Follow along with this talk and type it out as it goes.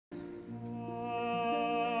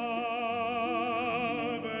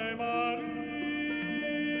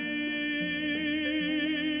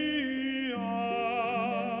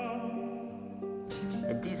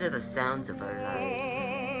sounds of our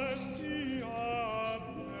lives.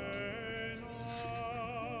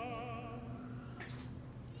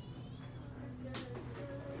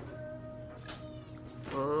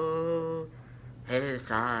 Oh, hey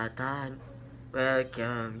Satan,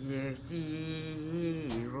 welcome year zero.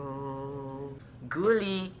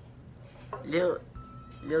 Ghoulie, Lil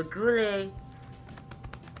Ghoulie,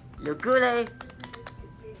 Lil Ghoulie.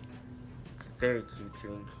 It's a very cute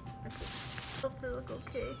drink. Hope they look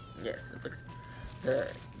okay. Yes, it looks.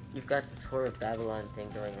 You've got this horror Babylon thing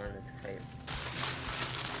going on. That's great.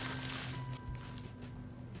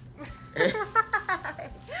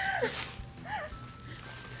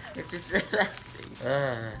 You're just relaxing.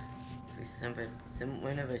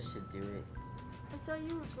 One of us should do it. I thought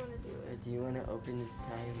you were going to do it. Do you want to open this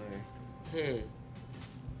time or? Hey,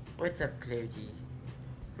 what's up, clergy?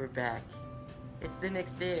 We're back. It's the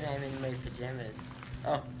next day and I'm in my pajamas.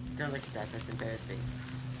 Oh, don't look at that. That's embarrassing.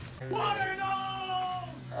 What are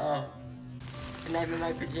those? Oh, and I'm in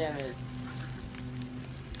my pajamas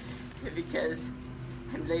because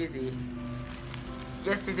I'm lazy.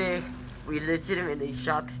 Yesterday, we legitimately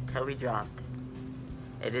shopped till we dropped.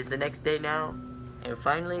 It is the next day now, and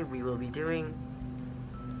finally we will be doing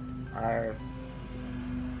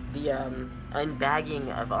the unbagging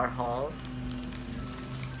of our haul.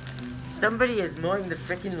 Somebody is mowing the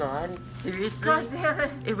freaking lawn. Seriously? God damn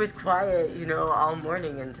it. It was quiet, you know, all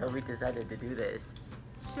morning until we decided to do this.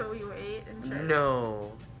 Shall we wait and try?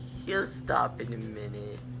 No. He'll stop in a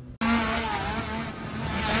minute.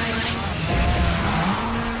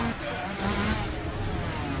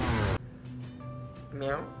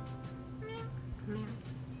 Meow. Meow.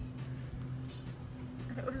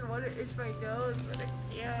 I wouldn't want to itch my nose, but I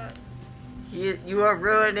can't. You are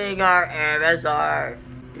ruining our MSR.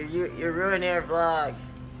 You're ruining our vlog.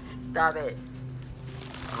 Stop it.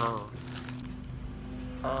 Oh.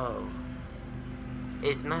 Oh.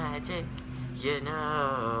 It's magic, you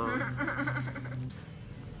know.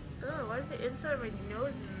 Oh, why is it inside my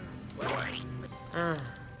nose?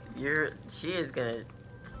 She is gonna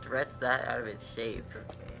stretch that out of its shape.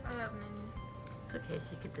 Okay, I have many. It's okay,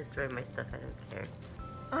 she could destroy my stuff, I don't care.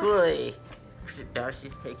 Coolly. Now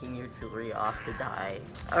she's taking your jewelry off to die.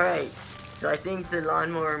 Alright, so I think the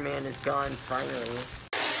lawnmower man is gone finally.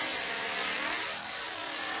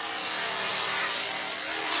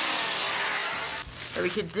 And we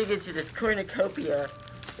can dig into this cornucopia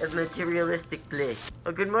of materialistic bliss.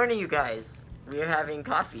 Oh, good morning, you guys. We are having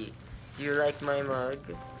coffee. Do you like my mug?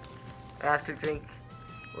 I have to drink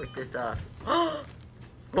with this Oh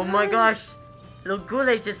my gosh! Little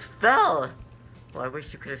Ghoulie just fell! Well, I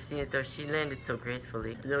wish you could have seen it though. She landed so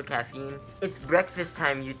gracefully. A little caffeine. It's breakfast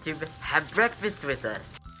time, YouTube. Have breakfast with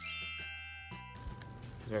us.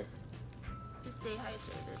 Yes. Just stay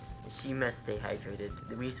hydrated. She must stay hydrated.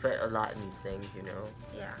 We sweat a lot in these things, you know?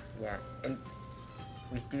 Yeah. Yeah. And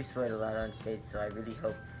we do sweat a lot on stage, so I really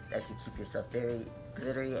hope that you keep yourself very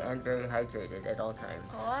glittery and very hydrated at all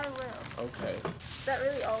times. Oh, I will. Okay. Is that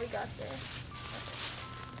really all we got there? Okay.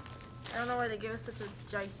 I don't know why they give us such a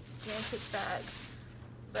gigantic bag,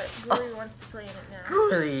 but Ghoulie wants to play in it now.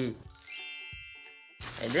 Ghoulie!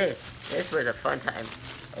 And this was a fun time.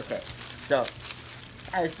 Okay, so,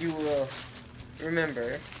 as you will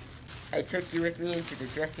remember, I took you with me into the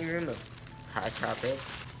dressing room of Hot Topic,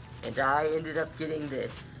 and I ended up getting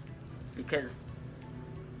this, because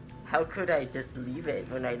how could I just leave it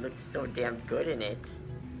when I looked so damn good in it?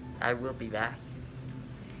 I will be back.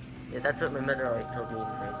 Yeah, that's what my mother always told me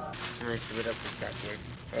anyways. I'm gonna see what else is back here.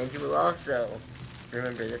 And you will also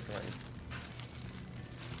remember this one.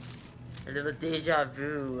 A little deja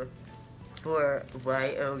vu for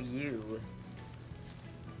YOU.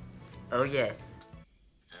 Oh yes.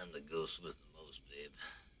 I'm the ghost with the most, babe.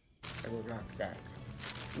 I will rock that.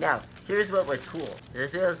 Now, here's what was cool. The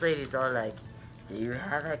sales lady's all like, do you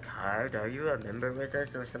have a card? Are you a member with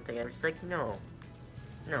us or something? I'm just like, no.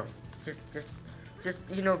 No. Just,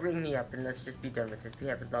 you know, ring me up and let's just be done with this. We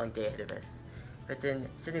have a long day ahead of us. But then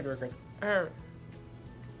Cindy was like, oh,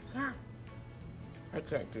 yeah. I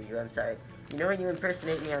can't do you, I'm sorry. You know when you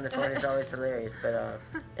impersonate me on the phone, it's always hilarious, but,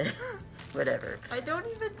 whatever. I don't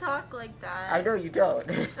even talk like that. I know you don't.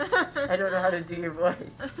 I don't know how to do your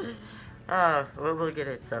voice. We'll get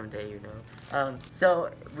it someday, you know.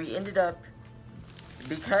 So, we ended up,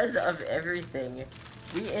 because of everything,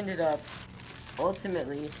 we ended up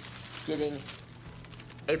ultimately getting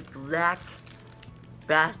a black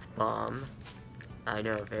bath bomb. I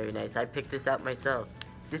know, very nice. I picked this out myself.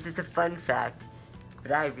 This is a fun fact,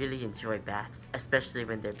 but I really enjoy baths, especially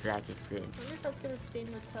when they're black as sin. I wonder if that's gonna stain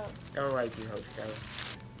the tub. Oh, I do hope so.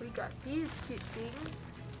 We got these cute things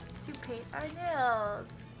to paint our nails.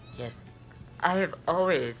 Yes, I have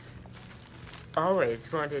always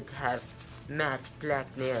wanted to have matte black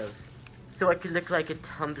nails so I could look like a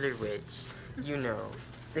Tumblr witch. You know,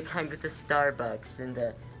 the kind with the Starbucks and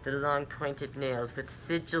the long pointed nails with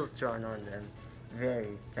sigils drawn on them.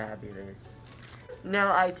 Very fabulous.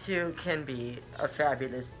 Now I too can be a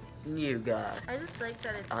fabulous new god I just like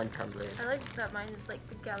that it's on Tumblr. I like that mine is like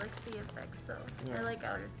the galaxy effect, so Yeah. I like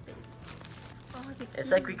outer space. Oh, look at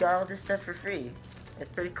It's like we got all this stuff for free.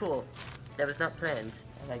 It's pretty cool. That was not planned.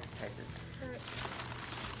 I like surprises. Alright.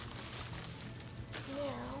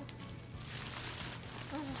 Now.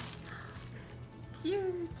 Oh.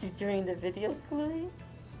 Cute. Enjoying the video, Chloe?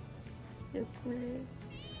 You're Chloe.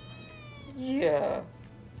 Yeah.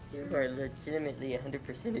 You are legitimately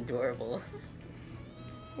 100% adorable.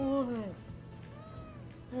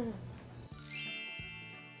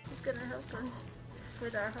 She's gonna help us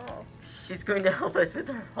with our haul. She's going to help us with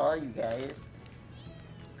our haul, you guys.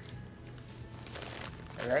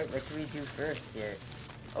 Alright, what do we do first here?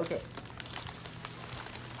 Okay.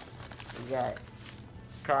 We got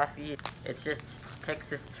coffee. It's just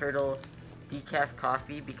Texas Turtle decaf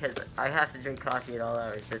coffee because I have to drink coffee at all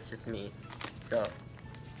hours. That's just me. So,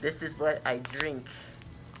 this is what I drink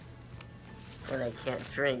when I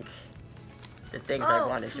can't drink the things I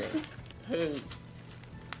want to drink. Hey,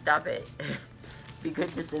 stop it. Be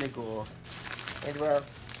good to Cynical. And well,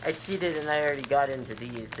 I cheated and I already got into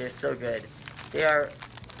these. They're so good. They are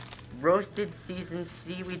roasted seasoned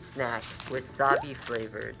seaweed snack wasabi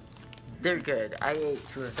flavored. They're good. I ate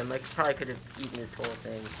 2 of them. I probably could have eaten this whole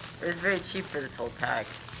thing. It was very cheap for this whole pack.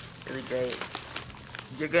 Really great.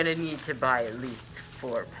 You're gonna need to buy at least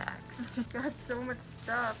 4 packs. Got so much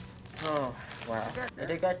stuff. Oh, wow.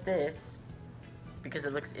 And I got this because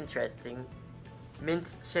it looks interesting.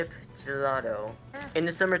 Mint chip gelato. In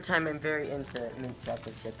the summertime, I'm very into mint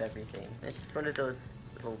chocolate chip everything. It's just one of those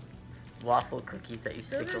little waffle cookies that you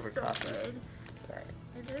stick Those are over so coffee. good. Yeah.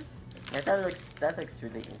 It is. I thought that looks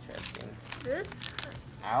really interesting. This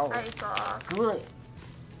Ow. I saw, Good.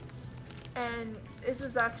 and this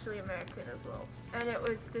is actually American as well, and it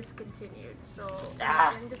was discontinued. So Ah.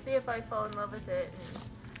 I'm going to see if I fall in love with it,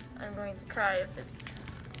 and I'm going to cry if it's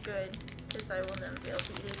good, because I will never be able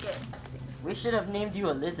to eat it again. We should have named you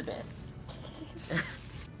Elizabeth.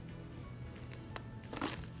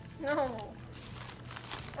 No.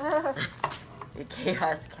 The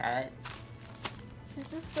Chaos Cat. She's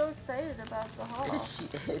just so excited about the haul. She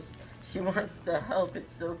is. She wants to help.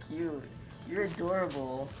 It's so cute. You're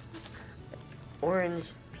adorable.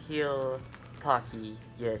 Orange peel Pocky.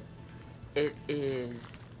 Yes. It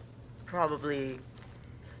is probably,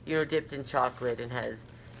 you know, dipped in chocolate and has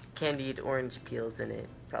candied orange peels in it.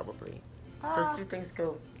 Probably. Those two things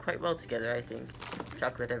go quite well together, I think.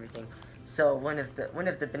 Chocolate, everything. So one of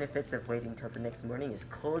the benefits of waiting till the next morning is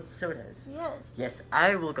cold sodas. Yes. Yes,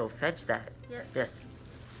 I will go fetch that. Yes. Yes.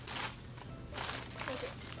 Okay.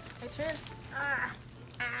 I turn.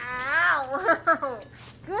 Ow!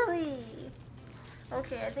 Gully!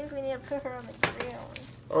 Okay, I think we need to put her on the ground.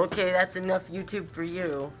 Okay, that's enough YouTube for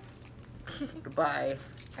you. Goodbye.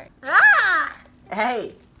 Right. Ah!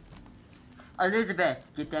 Hey! Elizabeth,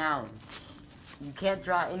 get down. You can't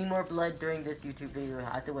draw any more blood during this YouTube video. You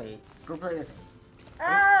have to wait. Go play with it.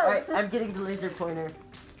 Ow! Alright, I'm getting the laser pointer.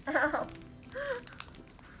 Ow!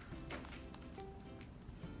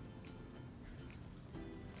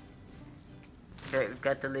 Okay, we've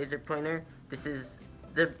got the laser pointer. This is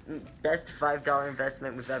the best $5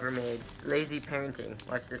 investment we've ever made. Lazy parenting.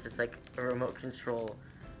 Watch this, it's like a remote control.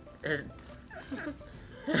 To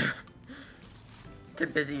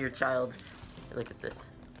busy your child. Look at this.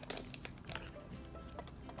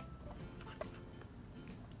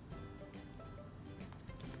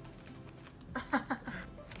 I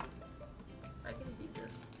can do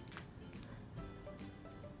this.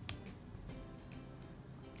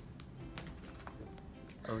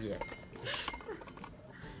 Oh yes.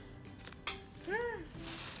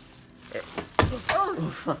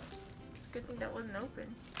 Oh! Good thing that wasn't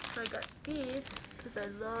open. So I got these because I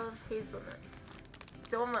love hazelnuts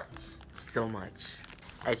so much. So much.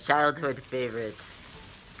 A childhood favorite.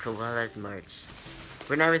 Koala's March.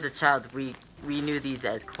 When I was a child, we knew these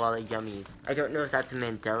as koala yummies. I don't know if that's a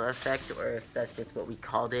Mandela effect or if that's just what we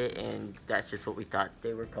called it and that's just what we thought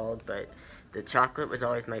they were called, but the chocolate was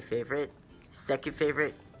always my favorite. Second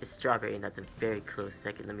favorite is strawberry, and that's a very close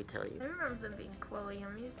second, let me tell you. I remember them being koala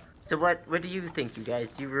yummies. So what do you think, you guys?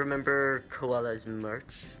 Do you remember Koala's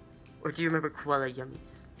March? Or do you remember Koala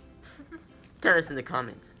Yummies? Tell us in the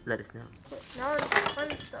comments. Let us know. Okay, now it's the fun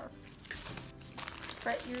stuff.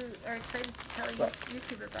 But you are excited to tell What?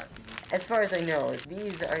 YouTube about these. As far as I know,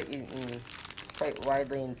 these are eaten quite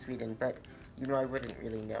widely in Sweden, but you know I wouldn't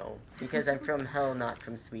really know because I'm from hell, not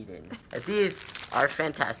from Sweden. These are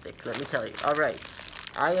fantastic, let me tell you. Alright,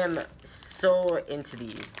 I am so into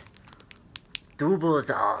these.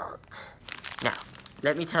 Dubbelzalt. Now,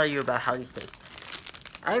 let me tell you about how these taste.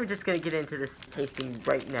 I'm just gonna get into this tasting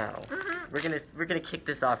right now. We're gonna kick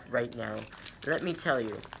this off right now. Let me tell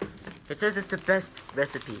you. It says it's the best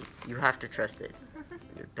recipe. You have to trust it.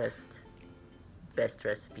 Your best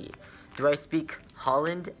recipe. Do I speak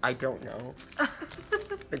Holland? I don't know.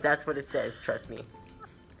 But that's what it says, trust me.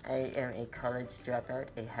 I am a college dropout,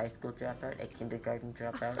 a high school dropout, a kindergarten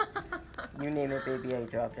dropout. You name it, baby, I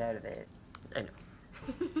dropped out of it. I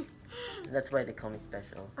know. That's why they call me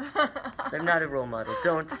special. I'm not a role model.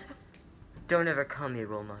 Don't ever call me a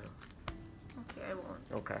role model. Okay, I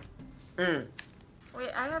won't. Okay. Wait,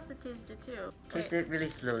 I have to taste it too. Taste it really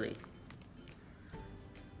slowly.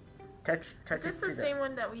 Touch Is this it to the same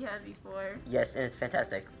one that we had before? Yes, and it's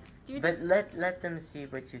fantastic. But let them see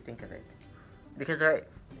what you think of it. Because alright,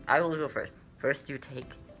 I will go first. First you take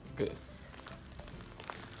this.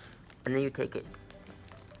 And then you take it.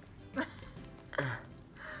 I'm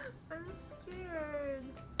scared.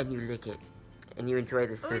 And you lick it. And you enjoy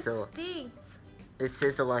the sizzle. It stinks. The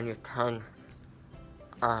sizzle on your tongue.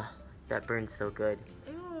 Ah, that burns so good.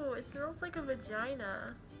 Ew, it smells like a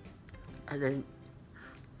vagina. And then...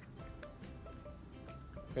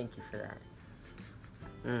 Thank you for that.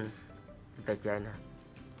 Vagina.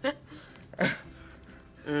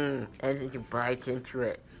 And then you bite into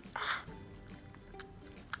it.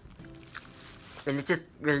 And it just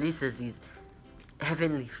releases these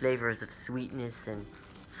heavenly flavors of sweetness and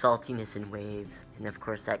saltiness in waves. And of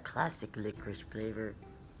course that classic licorice flavor.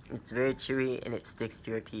 It's very chewy and it sticks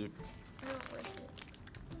to your teeth. I don't like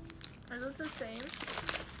it. Are those the same?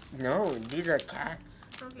 No, these are cats.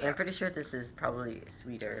 Okay. I'm pretty sure this is probably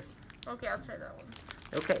sweeter. Okay, I'll try that one.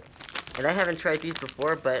 Okay. And I haven't tried these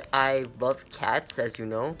before, but I love cats, as you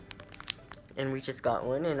know. And we just got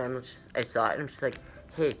one, and I saw it, and I'm just like,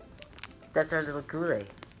 hey, that's our little ghoulay.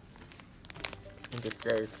 And it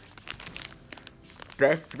says,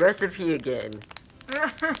 best recipe again.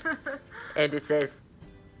 And it says,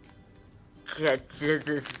 cat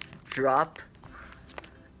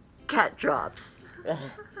drops.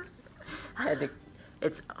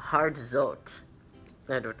 It's hard zot.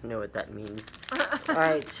 I don't know what that means.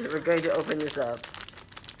 Alright, we're going to open this up.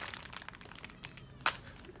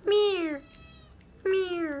 Meow.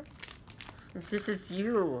 Meow. This is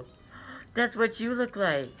you. That's what you look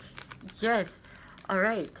like. Yes.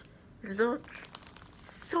 Alright. Look.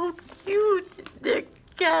 So cute. They're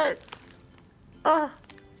cats. Oh.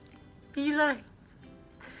 Eli.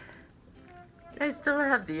 I still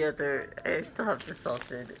have the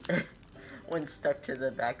salted one stuck to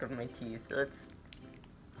the back of my teeth. Let's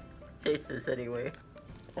taste this anyway.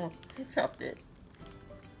 Oh, I dropped it.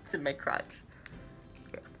 It's in my crotch.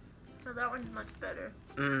 Okay. So that one's much better.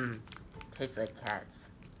 Tastes like cats.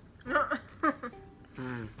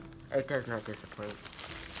 It does not disappoint.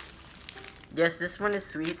 Yes, this one is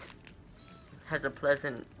sweet. Has a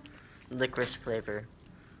pleasant licorice flavor.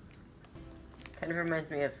 Kind of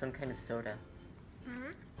reminds me of some kind of soda.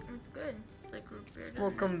 It's good. It's like root beer.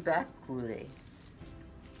 Welcome back, Ghoulie.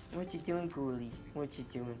 What you doing, Ghoulie? What you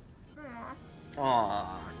doing?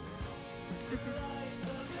 Aww.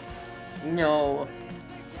 No.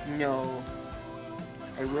 No.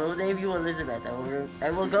 I will name you Elizabeth. I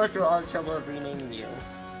will go through all the trouble of renaming you.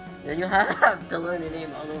 Then you'll have to learn a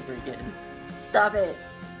name all over again. Stop it!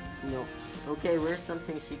 No. Okay, where's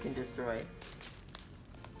something she can destroy?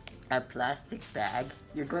 A plastic bag?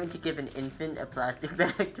 You're going to give an infant a plastic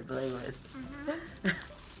bag to play with?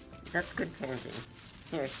 That's good parenting.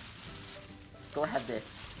 Here. Go have this.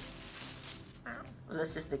 Oh.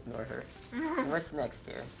 Let's just ignore her. What's next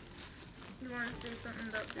here? You want to say something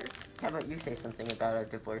about this? How about you say something about our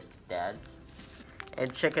divorced dads?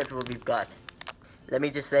 And check out what we've got. Let me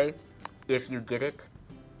just say, if you get it,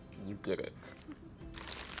 you get it.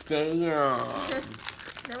 Damn!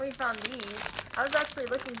 Then we found these. I was actually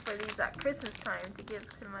looking for these at Christmas time to give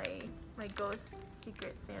to my ghost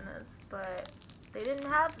secret Santas, but they didn't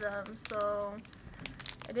have them, so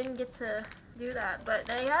I didn't get to do that. But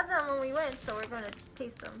they had them when we went, so we're going to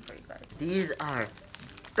taste them for you guys. These are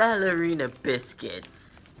ballerina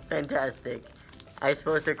biscuits. Fantastic. I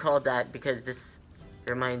suppose they're called that because this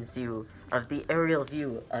reminds you of the aerial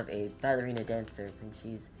view of a ballerina dancer when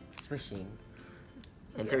she's swishing.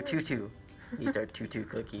 And her tutu. These are tutu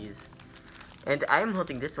cookies. And I'm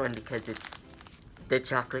holding this one because it's the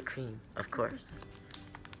chocolate cream, of course.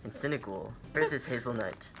 And Cineghoul. Where's this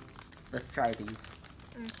hazelnut? Let's try these.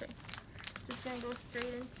 Okay. Just gonna go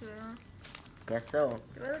straight into it, huh? Guess so.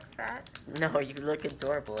 Do I look fat? No, you look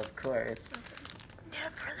adorable, of course. Okay.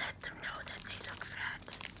 Never let them know that they look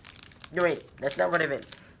fat. No, wait, that's not what I meant.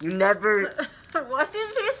 You never... What did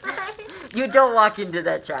you say? You don't walk into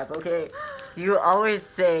that trap, okay? You always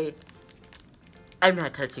say, I'm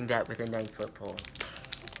not touching that with a 9-foot pole.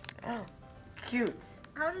 Oh, cute.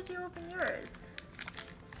 How did you open yours?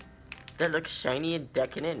 That looks shiny and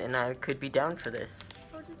decadent, and I could be down for this.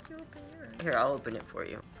 How did you open yours? Here, I'll open it for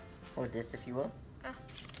you. Or this, if you will. Ah.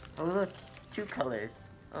 Oh, look, 2 colors.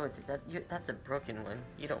 Oh, that's a broken one.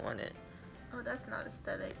 You don't want it. Oh, that's not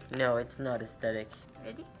aesthetic. No, it's not aesthetic.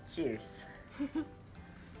 Ready? Cheers.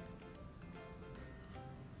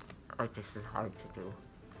 Oh, this is hard to do.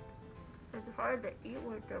 It's hard to eat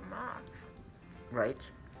with your mouth. Right?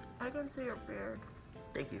 I can see your beard.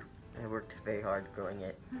 Thank you. I worked very hard growing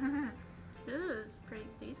it. This is pretty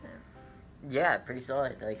decent. Yeah, pretty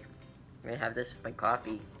solid. Like, I'm gonna have this with my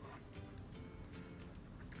coffee.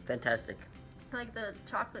 Fantastic. Like the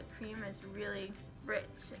chocolate cream is really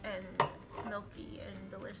rich and milky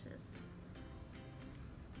and delicious.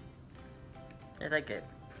 I like it.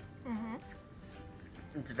 Mm-hmm.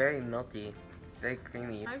 It's very melty, very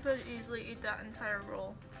creamy. I could easily eat that entire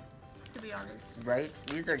roll, to be honest. Right?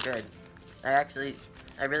 These are good. I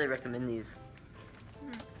really recommend these.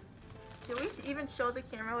 Did we even show the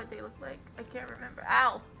camera what they look like? I can't remember.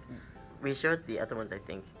 Ow! We showed the other ones, I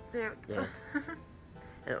think. There we go. Yes.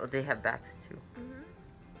 And they have backs too. Mm-hmm.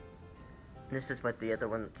 This is what the other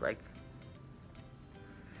one looked like.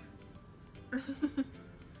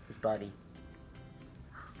 His body.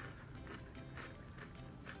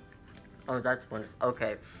 Oh, that's wonderful.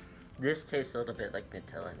 Okay. This tastes a little bit like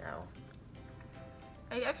Nutella now.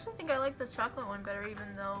 I actually think I like the chocolate one better,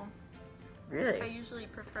 even though I Really? usually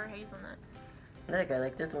prefer hazelnut. I think I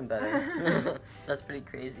like this one better. That's pretty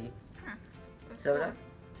crazy. It's Soda?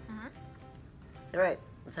 cool. Mm-hmm. Alright,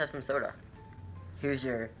 let's have some soda. Here's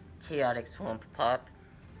your chaotic swamp pop.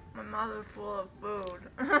 My mouth is full of food.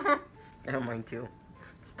 I don't mind too.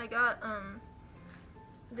 I got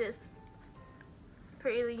this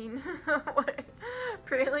praline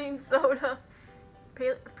praline soda,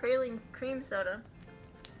 praline cream soda,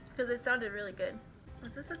 because it sounded really good.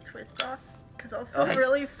 Was this a twist off? Because I'll feel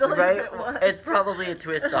really silly right? if it was. It's probably a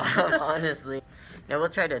twist off, honestly. Now we'll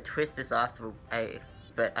try to twist this off,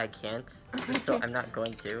 but I can't, so I'm not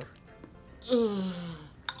going to.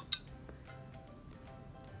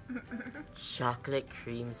 Chocolate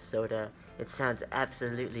cream soda. It sounds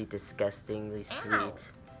absolutely disgustingly sweet. Ow.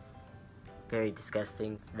 Very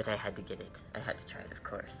disgusting, but I had to get it. I had to try it, of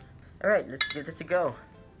course. Alright, let's give this a go.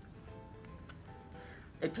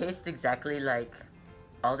 It tastes exactly like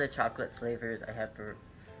all the chocolate flavors I have for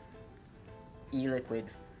e-liquid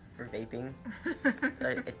for vaping.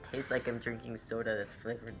 It tastes like I'm drinking soda that's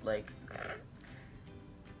flavored like...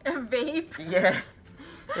 A vape? Yeah,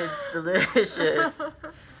 it's delicious.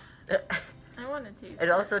 I want to taste It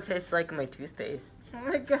also tastes like my toothpaste. Oh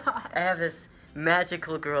my god. I have this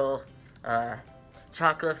Magical Girl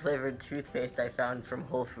chocolate flavored toothpaste I found from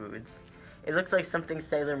Whole Foods. It looks like something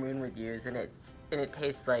Sailor Moon would use, and it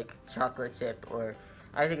tastes like chocolate chip, or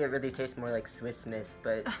I think it really tastes more like Swiss Miss,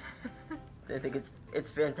 but I think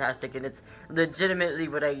it's fantastic, and it's legitimately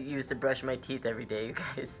what I use to brush my teeth every day, you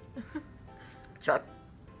guys. Straw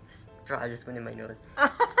just went in my nose.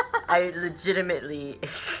 I legitimately,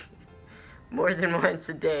 more than once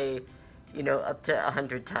a day, you know, up to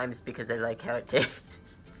 100 times because I like how it tastes.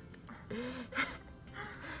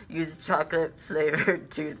 Use chocolate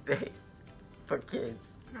flavored toothpaste for kids.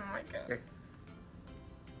 Oh my god. Here.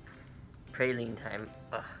 Praline time.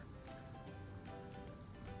 Ugh.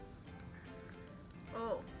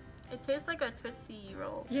 Oh, it tastes like a Tootsie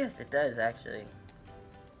Roll. Yes, it does actually.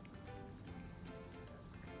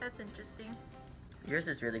 That's interesting. Yours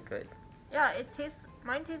is really good. Yeah,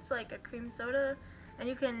 mine tastes like a cream soda, and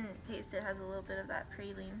you can taste it has a little bit of that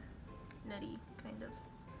praline, nutty kind of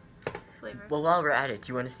flavor. Well, while we're at it, do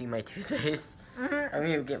you want to see my toothpaste? Mhm. I'm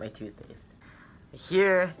gonna get my toothpaste.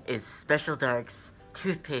 Here is Special Dark's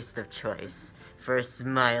toothpaste of choice for a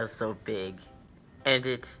smile so big. And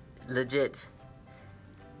it legit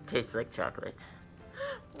tastes like chocolate.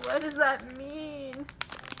 What does that mean?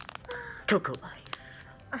 Cocoa Life.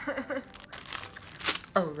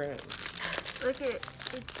 Olay. Look at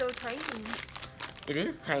it's so tiny. It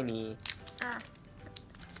is tiny. Ah.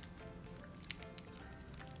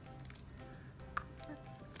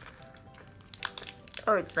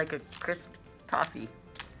 Oh, it's like a crisp toffee.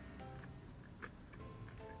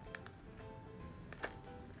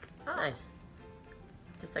 Oh. Nice.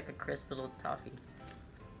 Just like a crisp little toffee.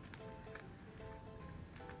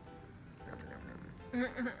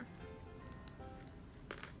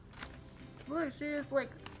 Look, she just like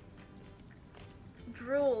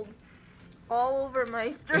drooled all over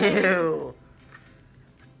my string. Ew.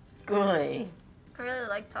 Boy. I really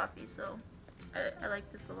like toffee, so I like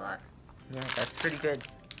this a lot. Yeah, that's pretty good.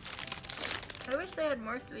 I wish they had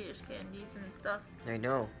more Swedish candies and stuff. I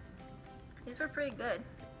know. These were pretty good.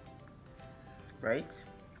 Right?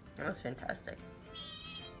 That was fantastic.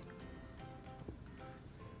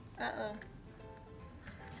 Uh-oh.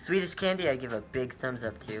 Swedish candy, I give a big thumbs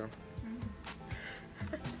up to.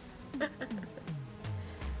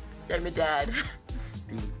 I'm a dad.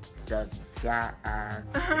 Please subscribe.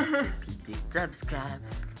 Please subscribe.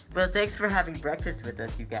 Well, thanks for having breakfast with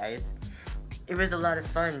us, you guys. It was a lot of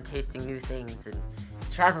fun tasting new things and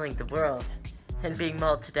traveling the world and being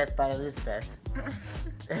mauled to death by Elizabeth.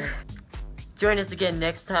 Join us again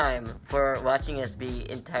next time for watching us be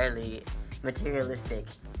entirely materialistic,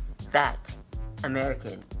 fat,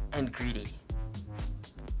 American, and greedy.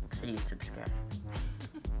 Please subscribe.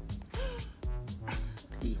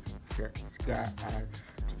 Please subscribe.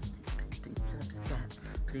 Please subscribe.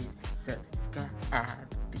 Please subscribe. Please subscribe.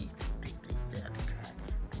 Please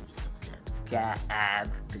subscribe.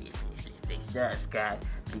 Please subscribe.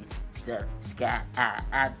 Please subscribe.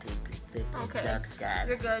 Please Okay, subscribe.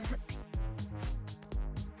 you're good.